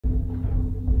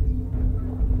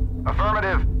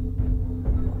Affirmative.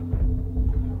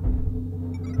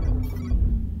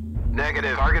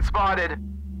 Negative. Target spotted.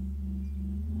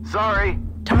 Sorry.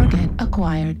 Target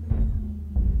acquired.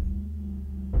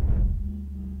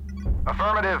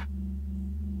 Affirmative.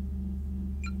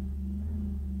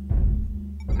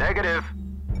 Negative.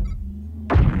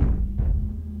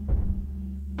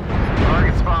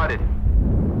 Target spotted.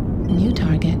 New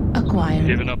target acquired.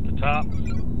 Giving up the top.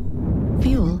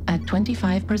 Fuel at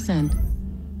 25%.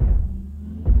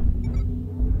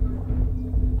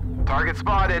 Target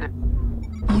spotted.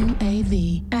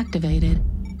 UAV activated.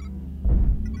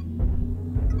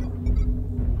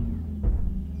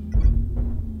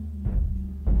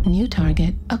 New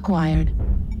target acquired.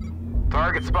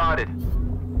 Target spotted.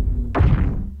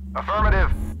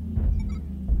 Affirmative.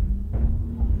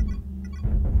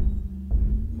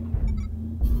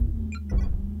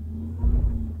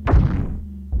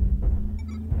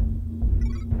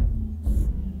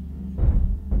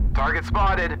 Target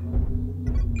spotted.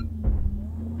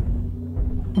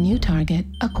 New target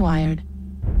acquired.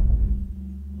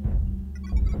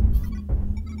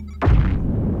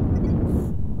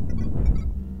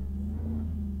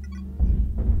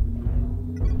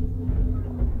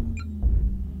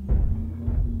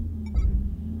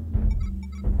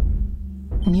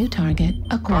 New target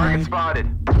acquired. Target spotted.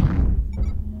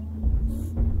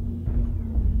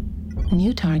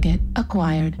 New target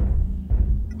acquired.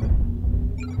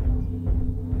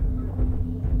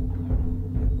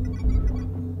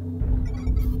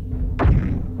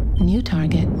 New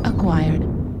target acquired.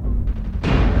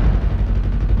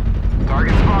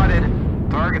 Target spotted.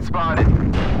 Target spotted.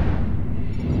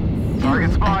 Target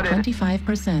Fuel at spotted.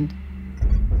 25%.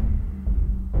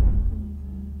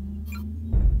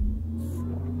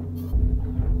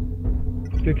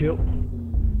 Good kill.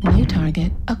 New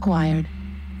target acquired.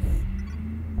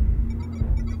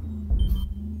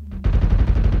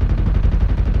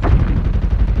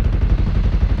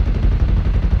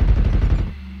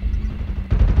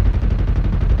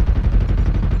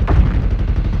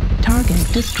 Target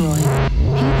destroyed.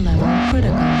 Heat level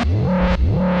critical.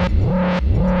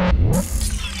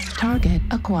 Target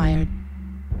acquired.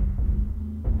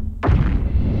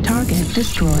 Target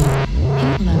destroyed.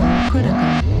 Heat level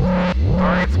critical.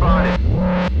 Target spotted.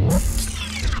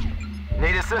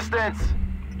 Need assistance.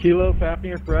 Kilo,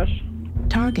 Fafnir, fresh.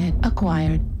 Target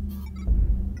acquired.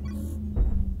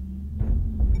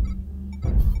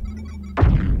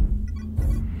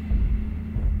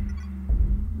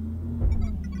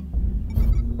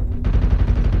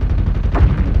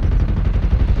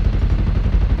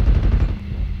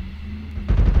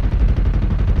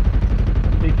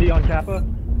 CT on Kappa.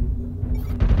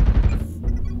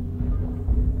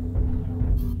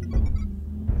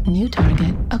 New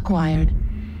target acquired.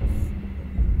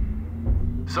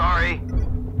 Sorry.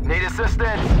 Need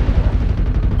assistance.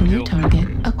 New target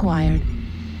acquired.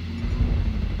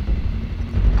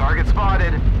 Target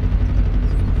spotted.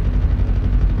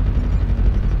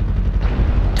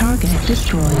 Target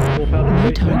destroyed.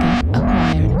 New target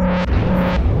acquired.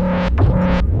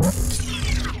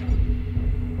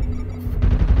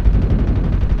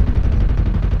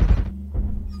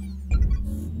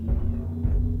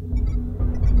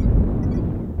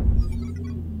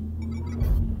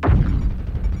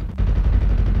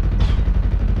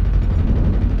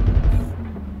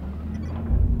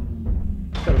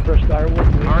 Got a fresh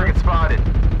direwolf. Target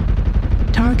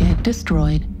spotted. Target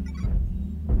destroyed.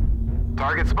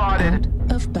 Target spotted.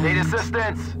 Out of Need bounds.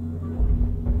 assistance.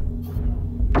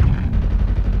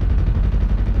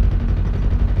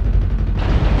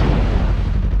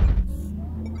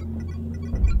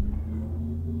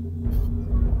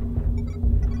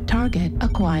 Target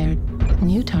acquired.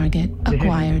 New target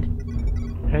acquired.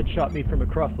 Headshot me from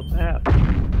across the map.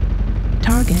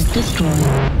 Target destroyed.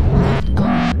 Left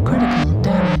arm critical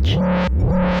damage.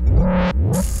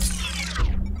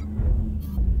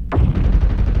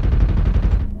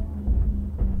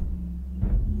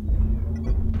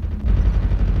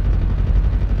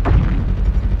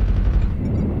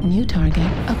 New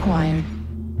target acquired.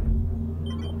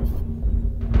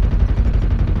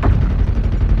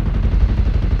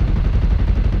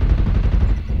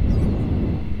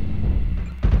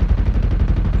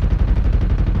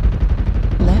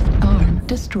 Left arm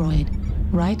destroyed.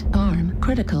 Right arm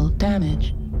critical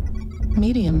damage.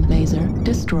 Medium laser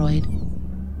destroyed.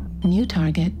 New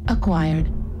target acquired.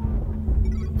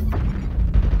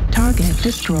 Target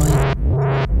destroyed.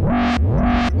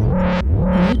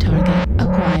 New target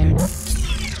acquired.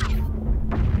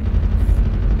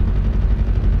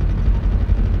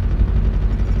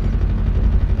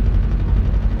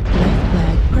 Left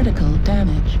leg critical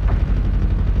damage.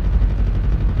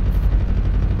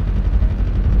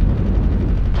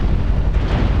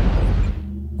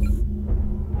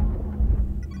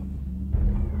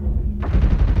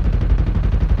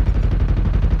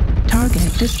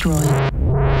 destroyed. We've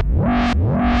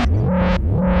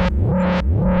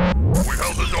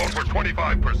held the zone for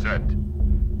 25%.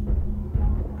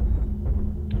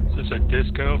 Is this a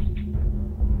disco?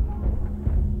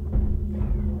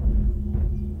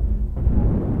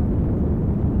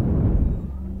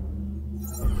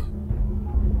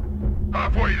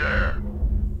 Halfway there.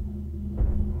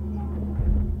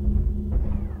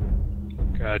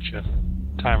 Gotcha.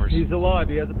 Timer's... He's alive.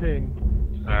 He has a ping.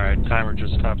 Alright, timer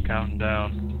just stopped counting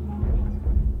down.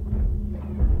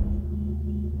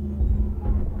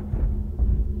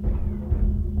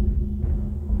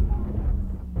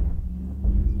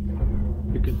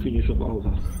 You can finish up over.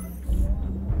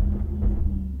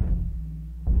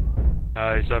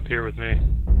 He's up here with me.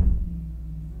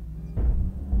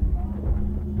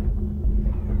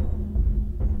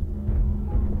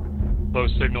 Low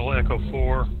signal, Echo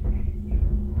 4.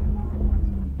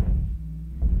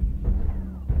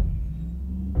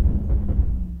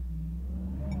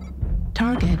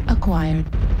 Target acquired.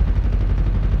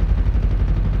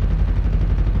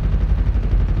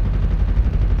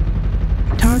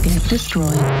 Target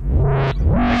destroyed.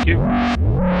 Thank you.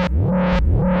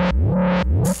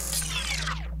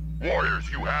 Warriors,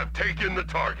 you have taken the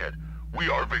target. We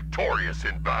are victorious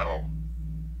in battle.